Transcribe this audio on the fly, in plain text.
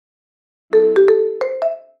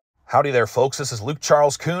Howdy there, folks. This is Luke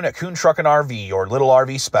Charles Kuhn at Kuhn Truck and RV, your little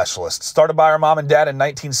RV specialist. Started by our mom and dad in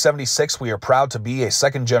 1976, we are proud to be a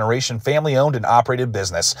second-generation family-owned and operated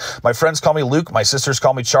business. My friends call me Luke, my sisters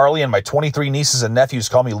call me Charlie, and my 23 nieces and nephews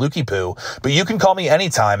call me Lukey Poo. But you can call me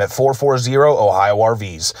anytime at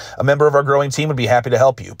 440-OHIO-RVs. A member of our growing team would be happy to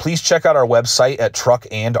help you. Please check out our website at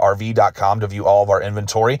truckandrv.com to view all of our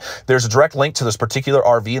inventory. There's a direct link to this particular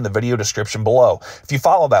RV in the video description below. If you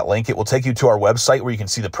follow that link, it will take you to our website where you can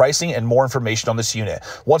see the pricing and more information on this unit.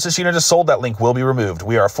 Once this unit is sold, that link will be removed.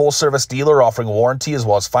 We are a full-service dealer offering warranty as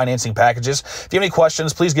well as financing packages. If you have any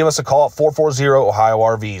questions, please give us a call at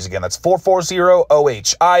 440-OHIO-RVs. Again, that's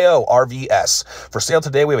 440-OHIO-RVS. For sale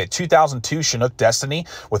today, we have a 2002 Chinook Destiny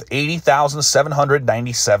with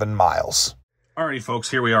 80,797 miles. Alrighty,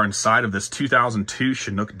 folks, here we are inside of this 2002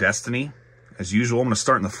 Chinook Destiny. As usual, I'm going to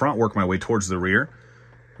start in the front, work my way towards the rear.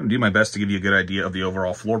 I'm going to do my best to give you a good idea of the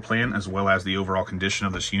overall floor plan as well as the overall condition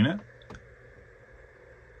of this unit.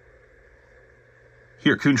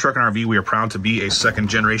 Here at Kuhn Truck and RV, we are proud to be a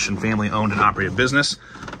second-generation family-owned and operated business.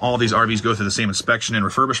 All of these RVs go through the same inspection and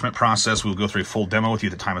refurbishment process. We'll go through a full demo with you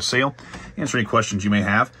at the time of sale, answer any questions you may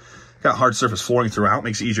have. Got hard surface flooring throughout,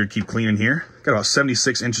 makes it easier to keep clean in here. Got about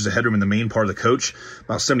 76 inches of headroom in the main part of the coach,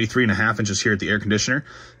 about 73.5 inches here at the air conditioner.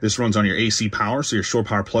 This runs on your AC power, so your shore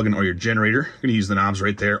power plug-in or your generator. You're gonna use the knobs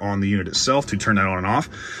right there on the unit itself to turn that on and off.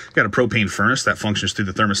 Got a propane furnace that functions through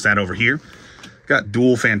the thermostat over here. Got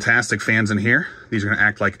dual fantastic fans in here. These are gonna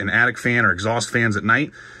act like an attic fan or exhaust fans at night.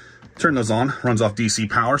 Turn those on, runs off DC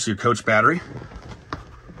power, so your coach battery.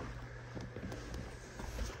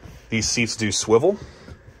 These seats do swivel.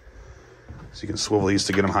 So you can swivel these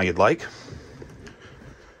to get them how you'd like.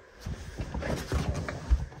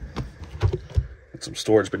 Got some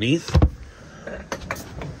storage beneath.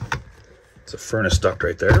 It's a furnace duct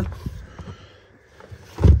right there.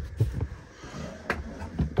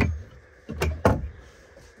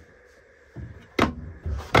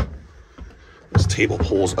 This table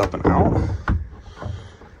pulls up and out,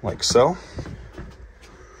 like so.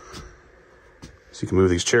 So you can move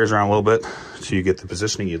these chairs around a little bit so you get the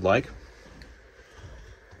positioning you'd like.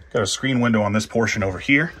 Got a screen window on this portion over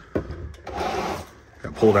here.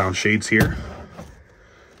 Got pull down shades here.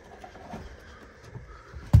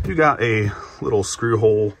 You got a little screw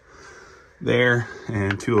hole there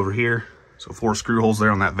and two over here. So 4 screw holes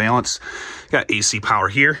there on that valance. Got AC power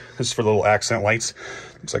here. This is for the little accent lights.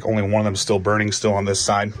 Looks like only one of them is still burning, still on this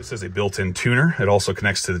side. This is a built-in tuner. It also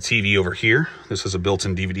connects to the TV over here. This is a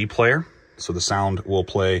built-in DVD player. So the sound will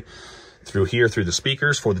play through here, through the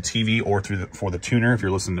speakers for the TV or for the tuner if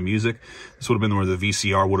you're listening to music. This would have been where the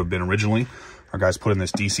VCR would have been originally. Our guys put in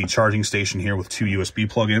this DC charging station here with 2 USB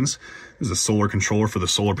plug-ins. This is a solar controller for the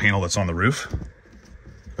solar panel that's on the roof. Go ahead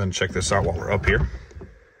and check this out while we're up here.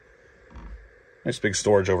 Nice big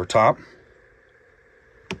storage over top.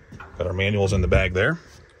 Got our manuals in the bag there.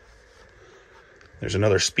 There's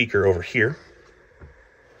another speaker over here.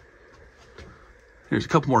 There's a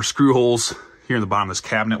couple more screw holes here in the bottom of this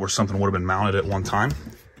cabinet where something would have been mounted at one time.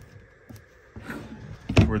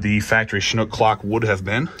 Where the factory Chinook clock would have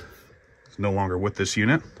been. It's no longer with this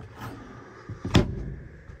unit.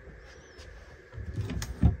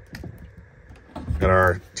 Got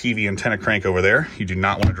our TV antenna crank over there. You do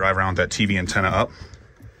not want to drive around with that TV antenna up.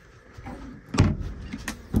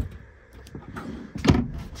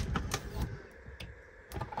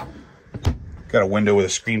 Got a window with a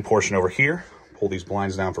screen portion over here. Pull these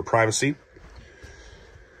blinds down for privacy.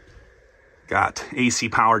 Got AC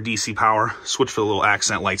power, DC power, switch for the little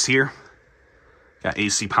accent lights here. Got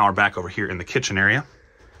AC power back over here in the kitchen area.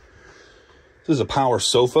 This is a power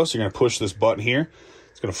sofa, so you're gonna push this button here.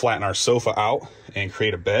 It's gonna flatten our sofa out and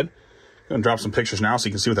create a bed. I'm gonna drop some pictures now so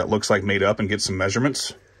you can see what that looks like made up and get some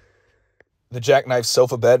measurements. The jackknife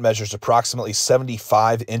sofa bed measures approximately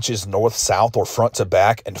 75 inches north-south or front to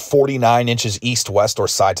back and 49 inches east-west or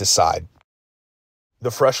side to side.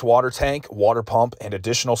 The fresh water tank, water pump, and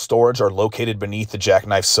additional storage are located beneath the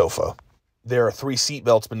jackknife sofa. There are 3 seat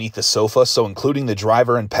belts beneath the sofa, so including the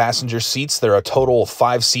driver and passenger seats, there are a total of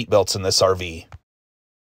 5 seat belts in this RV.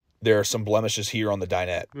 There are some blemishes here on the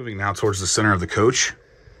dinette. Moving now towards the center of the coach.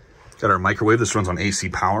 Got our microwave. This runs on AC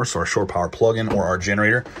power, so our shore power plug-in or our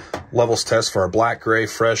generator. Levels test for our black, gray,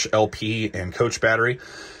 fresh, LP, and coach battery.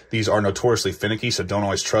 These are notoriously finicky, so don't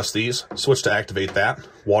always trust these. Switch to activate that.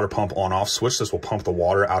 Water pump on-off switch. This will pump the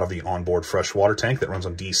water out of the onboard fresh water tank that runs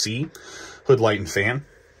on DC. Hood light and fan.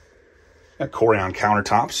 Got Corian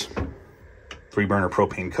countertops. 3-burner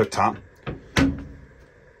propane cooktop.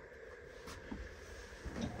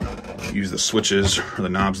 Use the switches or the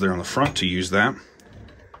knobs there on the front to use that.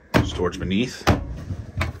 Storage beneath.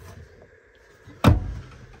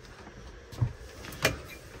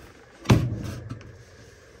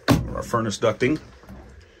 furnace ducting.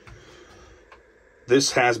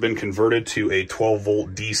 This has been converted to a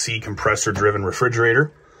 12-volt DC compressor-driven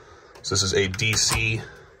refrigerator. So this is a DC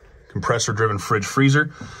compressor-driven fridge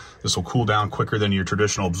freezer. This will cool down quicker than your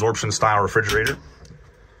traditional absorption style refrigerator.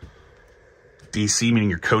 DC meaning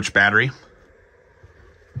your coach battery.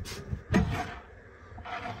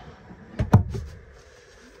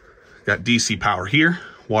 Got DC power here,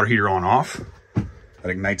 water heater on off. That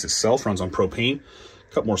ignites itself, runs on propane.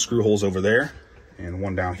 A couple more screw holes over there and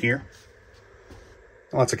one down here.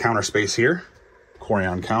 Lots of counter space here.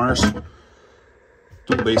 Corian counters.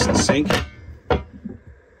 Dual basin sink. Got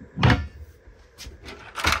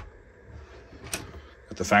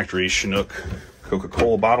the factory Chinook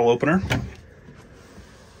Coca-Cola bottle opener.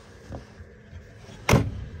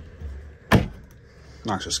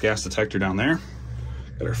 Noxious gas detector down there.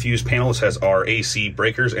 Got our fuse panel. This has our AC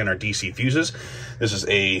breakers and our DC fuses. This is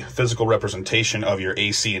a physical representation of your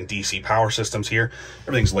AC and DC power systems here.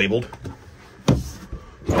 Everything's labeled.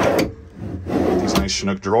 These nice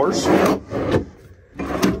Chinook drawers. A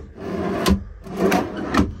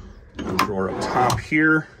drawer up top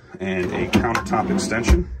here and a countertop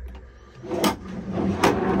extension.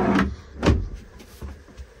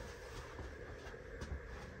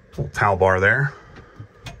 Little towel bar there.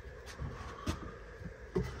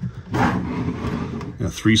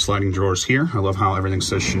 3 sliding drawers here. I love how everything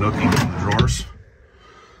says Chinook in the drawers.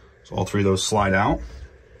 So all 3 of those slide out.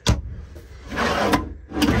 3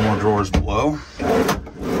 more drawers below.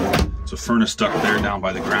 It's a furnace duct there down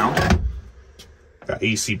by the ground. Got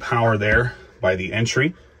AC power there by the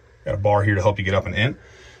entry. Got a bar here to help you get up and in.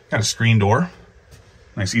 Got a screen door.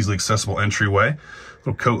 Nice easily accessible entryway.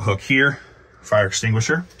 Little coat hook here. Fire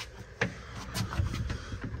extinguisher.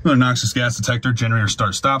 Another noxious gas detector, generator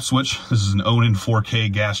start-stop switch. This is an Onan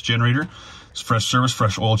 4K gas generator. It's fresh service,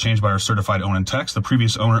 fresh oil change by our certified Onan techs. The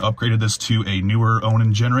previous owner upgraded this to a newer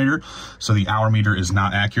Onan generator, so the hour meter is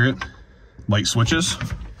not accurate. Light switches.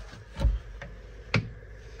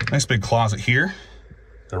 Nice big closet here.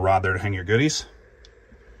 The rod there to hang your goodies.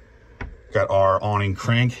 Got our awning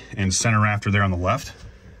crank and center rafter there on the left.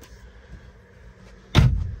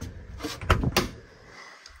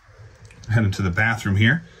 Head into the bathroom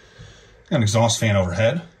here. Got an exhaust fan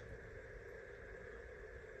overhead.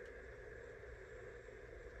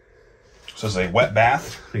 This is a wet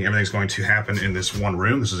bath. I think everything's going to happen in this one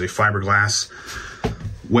room. This is a fiberglass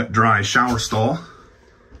wet-dry shower stall.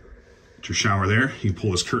 Get your shower there. You can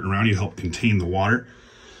pull this curtain around you to help contain the water.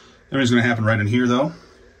 Everything's going to happen right in here, though.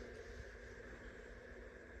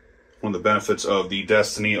 One of the benefits of the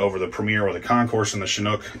Destiny over the Premier or the Concourse in the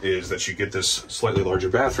Chinook is that you get this slightly larger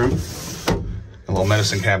bathroom. A little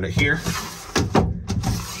medicine cabinet here.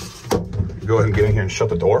 Go ahead and get in here and shut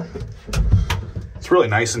the door. It's really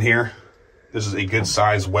nice in here. This is a good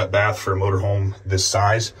size wet bath for a motorhome this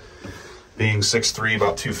size. Being 6'3",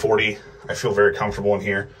 about 240, I feel very comfortable in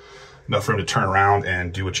here. Enough room to turn around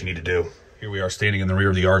and do what you need to do. Here we are standing in the rear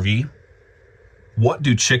of the RV. What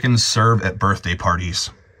do chickens serve at birthday parties?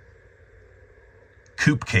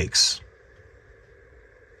 Coop cakes.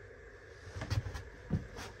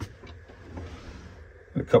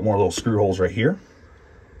 A couple more little screw holes right here.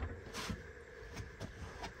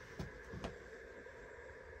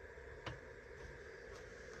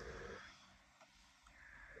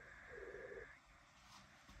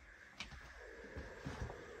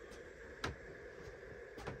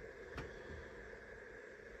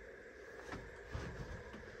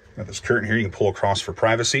 Got this curtain here you can pull across for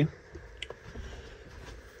privacy.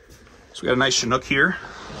 So we got a nice Chinook here.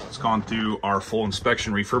 It's gone through our full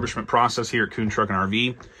inspection refurbishment process here at Kuhn Truck and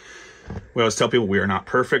RV. We always tell people we are not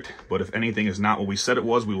perfect, but if anything is not what we said it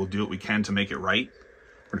was, we will do what we can to make it right.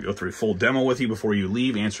 We're gonna go through a full demo with you before you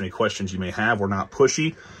leave, answer any questions you may have. We're not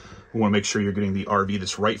pushy. We wanna make sure you're getting the RV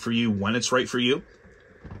that's right for you when it's right for you.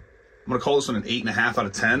 I'm gonna call this one an 8.5 out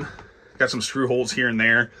of 10. Got some screw holes here and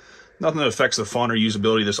there. Nothing that affects the fun or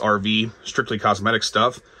usability of this RV, strictly cosmetic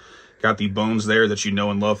stuff. Got the bones there that you know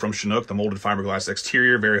and love from Chinook, the molded fiberglass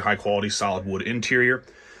exterior, very high quality solid wood interior.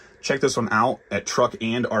 Check this one out at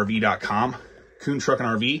truckandrv.com. Kuhn Truck and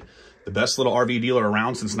RV, the best little RV dealer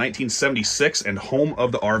around since 1976 and home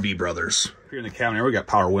of the RV brothers. Here in the cabin area, we got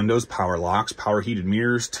power windows, power locks, power heated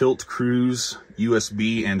mirrors, tilt, cruise,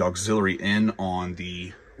 USB, and auxiliary in on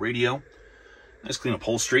the radio. Nice clean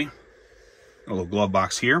upholstery. Got a little glove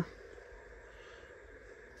box here.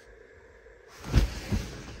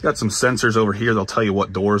 Got some sensors over here. They'll tell you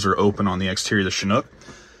what doors are open on the exterior of the Chinook.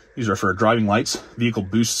 These are for driving lights, vehicle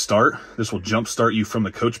boost start. This will jump start you from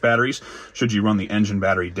the coach batteries should you run the engine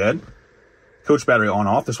battery dead. Coach battery on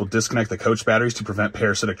off. This will disconnect the coach batteries to prevent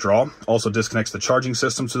parasitic draw. Also disconnects the charging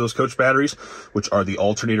systems to those coach batteries, which are the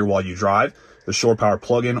alternator while you drive, the shore power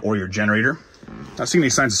plug-in, or your generator. Not seeing any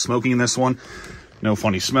signs of smoking in this one. No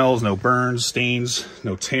funny smells, no burns, stains,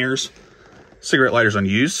 no tears. Cigarette lighter's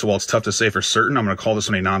unused, so while it's tough to say for certain, I'm going to call this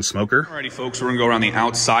one a non-smoker. Alrighty, folks, we're going to go around the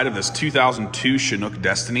outside of this 2002 Chinook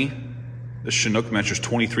Destiny. This Chinook measures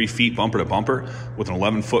 23 feet bumper to bumper with an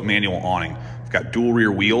 11-foot manual awning. We've got dual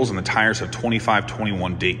rear wheels, and the tires have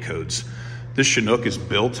 2521 date codes. This Chinook is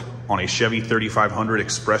built on a Chevy 3500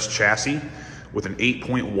 Express chassis with an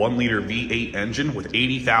 8.1-liter V8 engine with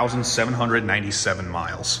 80,797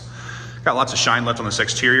 miles. Got lots of shine left on this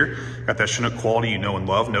exterior. Got that Chinook quality you know and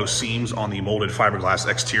love. No seams on the molded fiberglass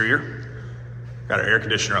exterior. Got our air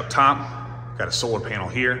conditioner up top. Got a solar panel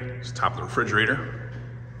here. It's the top of the refrigerator.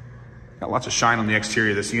 Got lots of shine on the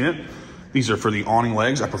exterior of this unit. These are for the awning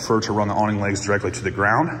legs. I prefer to run the awning legs directly to the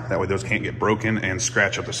ground. That way those can't get broken and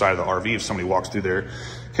scratch up the side of the RV if somebody walks through there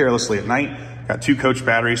carelessly at night. Got 2 coach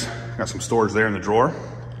batteries. Got some storage there in the drawer.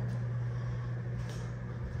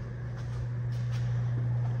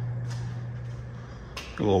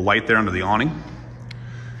 A little light there under the awning.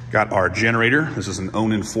 Got our generator. This is an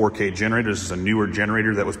Onan 4K generator. This is a newer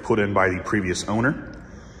generator that was put in by the previous owner.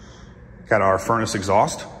 Got our furnace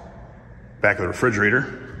exhaust. Back of the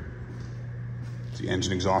refrigerator. The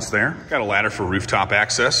engine exhaust there. Got a ladder for rooftop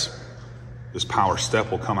access. This power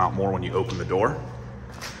step will come out more when you open the door.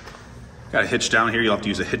 Got a hitch down here. You'll have to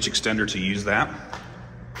use a hitch extender to use that.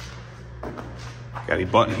 Got a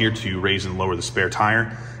button here to raise and lower the spare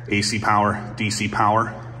tire. AC power, DC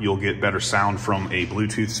power. You'll get better sound from a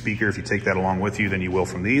Bluetooth speaker if you take that along with you than you will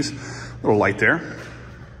from these. Little light there.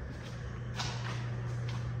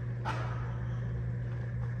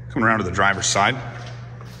 Coming around to the driver's side.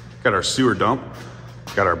 Got our sewer dump.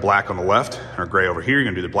 Got our black on the left, our gray over here. You're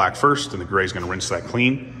gonna do the black first, and the gray is gonna rinse that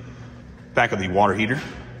clean. Back of the water heater.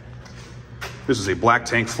 This is a black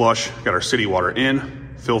tank flush. Got our city water in,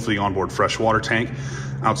 fill for the onboard fresh water tank.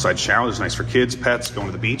 Outside shower, this is nice for kids, pets, going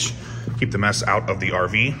to the beach. Keep the mess out of the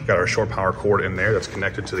RV. Got our shore power cord in there that's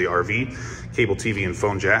connected to the RV. Cable TV and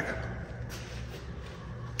phone jack.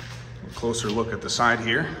 A closer look at the side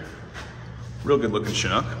here. Real good looking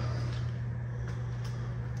Chinook.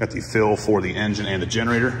 Got the fill for the engine and the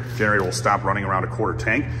generator. Generator will stop running around a quarter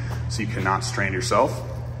tank, so you cannot strain yourself.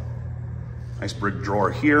 Nice brick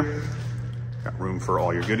drawer here. Got room for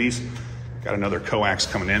all your goodies. Got another coax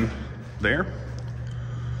coming in there.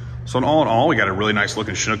 So in all, we got a really nice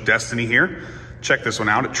looking Chinook Destiny here. Check this one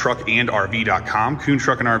out at truckandrv.com. Kuhn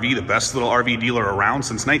Truck and RV, the best little RV dealer around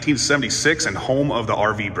since 1976 and home of the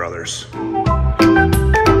RV brothers.